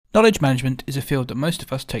Knowledge management is a field that most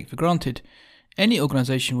of us take for granted. Any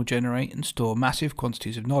organisation will generate and store massive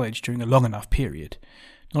quantities of knowledge during a long enough period.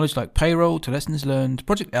 Knowledge like payroll to lessons learned,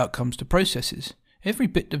 project outcomes to processes. Every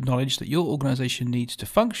bit of knowledge that your organisation needs to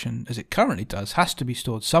function as it currently does has to be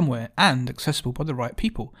stored somewhere and accessible by the right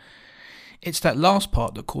people. It's that last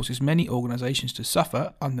part that causes many organisations to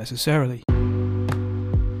suffer unnecessarily.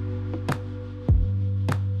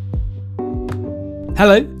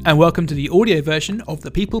 Hello, and welcome to the audio version of the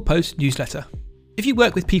People Post newsletter. If you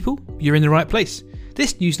work with people, you're in the right place.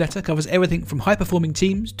 This newsletter covers everything from high-performing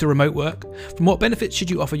teams to remote work, from what benefits should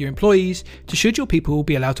you offer your employees, to should your people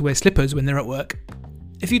be allowed to wear slippers when they're at work.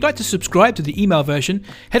 If you'd like to subscribe to the email version,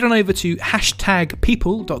 head on over to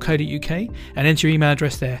 #people.co.uk and enter your email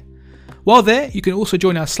address there. While there, you can also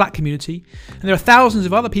join our Slack community, and there are thousands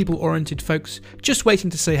of other people-oriented folks just waiting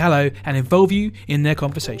to say hello and involve you in their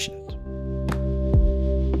conversations.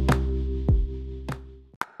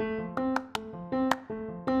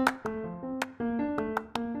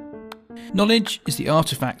 Knowledge is the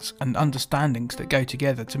artefacts and understandings that go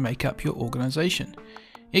together to make up your organisation.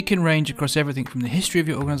 It can range across everything from the history of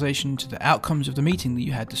your organisation to the outcomes of the meeting that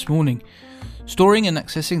you had this morning. Storing and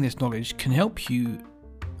accessing this knowledge can help you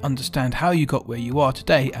understand how you got where you are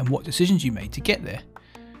today and what decisions you made to get there.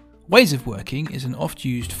 Ways of working is an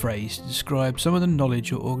oft-used phrase to describe some of the knowledge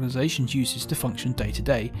your organisation uses to function day to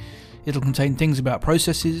day. It'll contain things about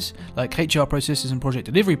processes, like HR processes and project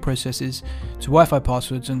delivery processes, to Wi-Fi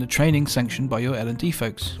passwords and the training sanctioned by your L&D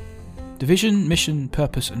folks. The vision, mission,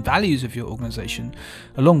 purpose and values of your organisation,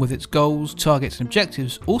 along with its goals, targets and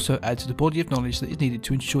objectives, also add to the body of knowledge that is needed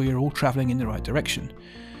to ensure you're all travelling in the right direction.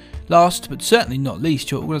 Last, but certainly not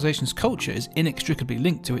least, your organisation's culture is inextricably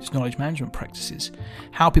linked to its knowledge management practices.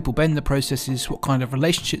 How people bend the processes, what kind of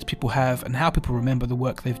relationships people have, and how people remember the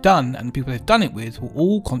work they've done and the people they've done it with will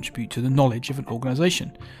all contribute to the knowledge of an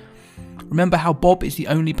organisation. Remember how Bob is the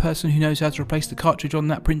only person who knows how to replace the cartridge on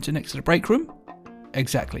that printer next to the break room?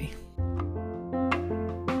 Exactly.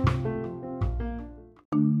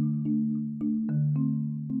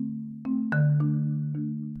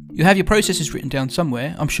 You have your processes written down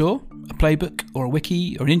somewhere, I'm sure. A playbook or a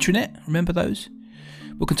wiki or an intranet, remember those?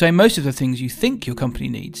 Will contain most of the things you think your company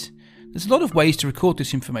needs. There's a lot of ways to record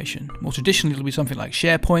this information. More traditionally it'll be something like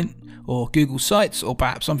SharePoint or Google Sites or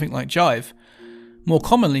perhaps something like Jive. More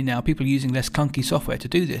commonly now people are using less clunky software to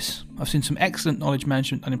do this. I've seen some excellent knowledge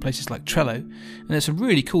management done in places like Trello, and there's some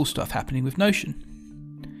really cool stuff happening with Notion.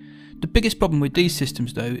 The biggest problem with these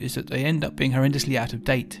systems though is that they end up being horrendously out of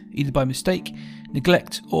date, either by mistake,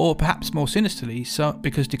 neglect, or perhaps more sinisterly,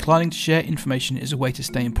 because declining to share information is a way to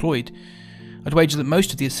stay employed. I'd wager that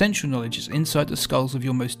most of the essential knowledge is inside the skulls of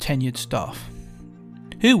your most tenured staff.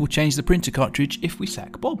 Who will change the printer cartridge if we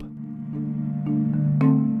sack Bob?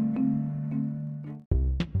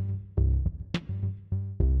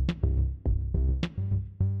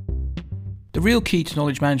 The real key to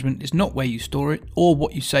knowledge management is not where you store it or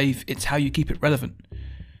what you save, it's how you keep it relevant.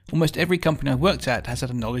 Almost every company I've worked at has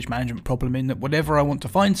had a knowledge management problem in that whenever I want to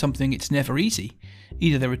find something, it's never easy.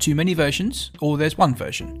 Either there are too many versions, or there's one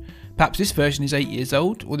version. Perhaps this version is 8 years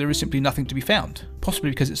old, or there is simply nothing to be found,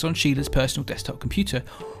 possibly because it's on Sheila's personal desktop computer,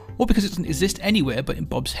 or because it doesn't exist anywhere but in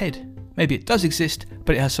Bob's head. Maybe it does exist,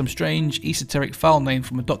 but it has some strange, esoteric file name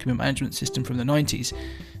from a document management system from the 90s,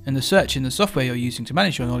 and the search in the software you're using to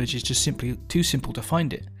manage your knowledge is just simply too simple to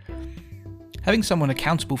find it. Having someone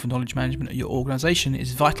accountable for knowledge management at your organisation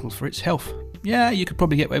is vital for its health. Yeah, you could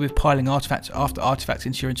probably get away with piling artifacts after artifacts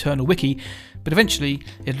into your internal wiki, but eventually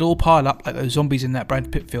it'll all pile up like those zombies in that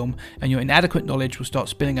Brad Pitt film, and your inadequate knowledge will start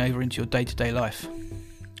spilling over into your day-to-day life.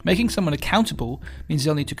 Making someone accountable means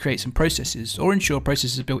they'll need to create some processes, or ensure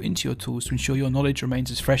processes are built into your tools to ensure your knowledge remains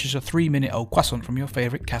as fresh as a 3-minute-old croissant from your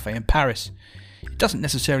favourite cafe in Paris. It doesn't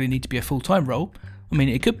necessarily need to be a full-time role. I mean,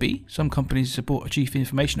 it could be. Some companies support a chief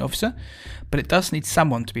information officer, but it does need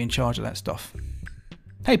someone to be in charge of that stuff.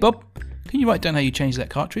 Hey Bob, can you write down how you changed that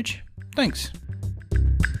cartridge? Thanks.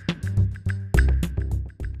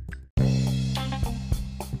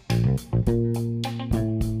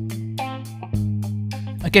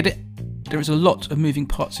 I get it. There is a lot of moving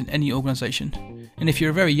parts in any organisation. And if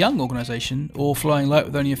you're a very young organisation, or flying light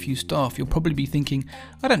with only a few staff, you'll probably be thinking,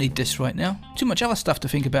 I don't need this right now. Too much other stuff to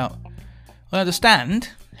think about. I understand.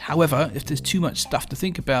 However, if there's too much stuff to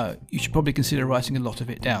think about, you should probably consider writing a lot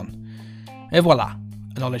of it down. Et voila,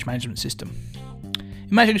 a knowledge management system.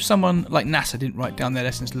 Imagine if someone like NASA didn't write down their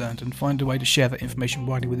lessons learned and find a way to share that information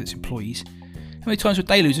widely with its employees. How many times would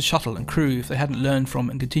they lose a shuttle and crew if they hadn't learned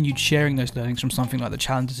from and continued sharing those learnings from something like the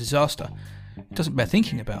Challenger disaster? It doesn't bear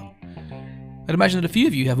thinking about. I'd imagine that a few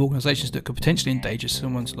of you have organisations that could potentially endanger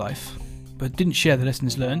someone's life. but didn't share the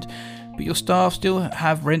lessons learned, but your staff still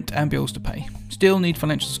have rent and bills to pay, still need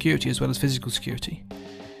financial security as well as physical security.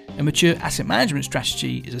 A mature asset management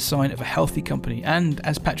strategy is a sign of a healthy company, and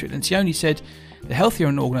as Patrick Lencioni said, the healthier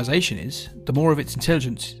an organisation is, the more of its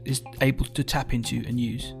intelligence is able to tap into and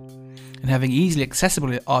use. And having easily accessible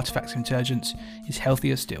artefacts of intelligence is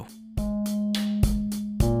healthier still.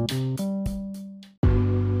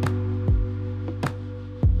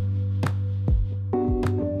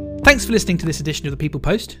 Thanks for listening to this edition of the People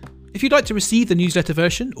Post. If you'd like to receive the newsletter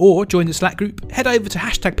version or join the Slack group, head over to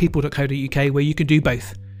 #people.co.uk where you can do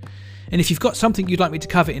both. And if you've got something you'd like me to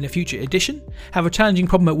cover in a future edition, have a challenging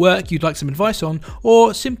problem at work you'd like some advice on,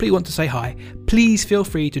 or simply want to say hi, please feel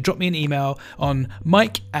free to drop me an email on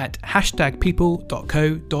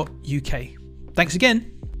mike@people.co.uk. Thanks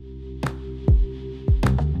again.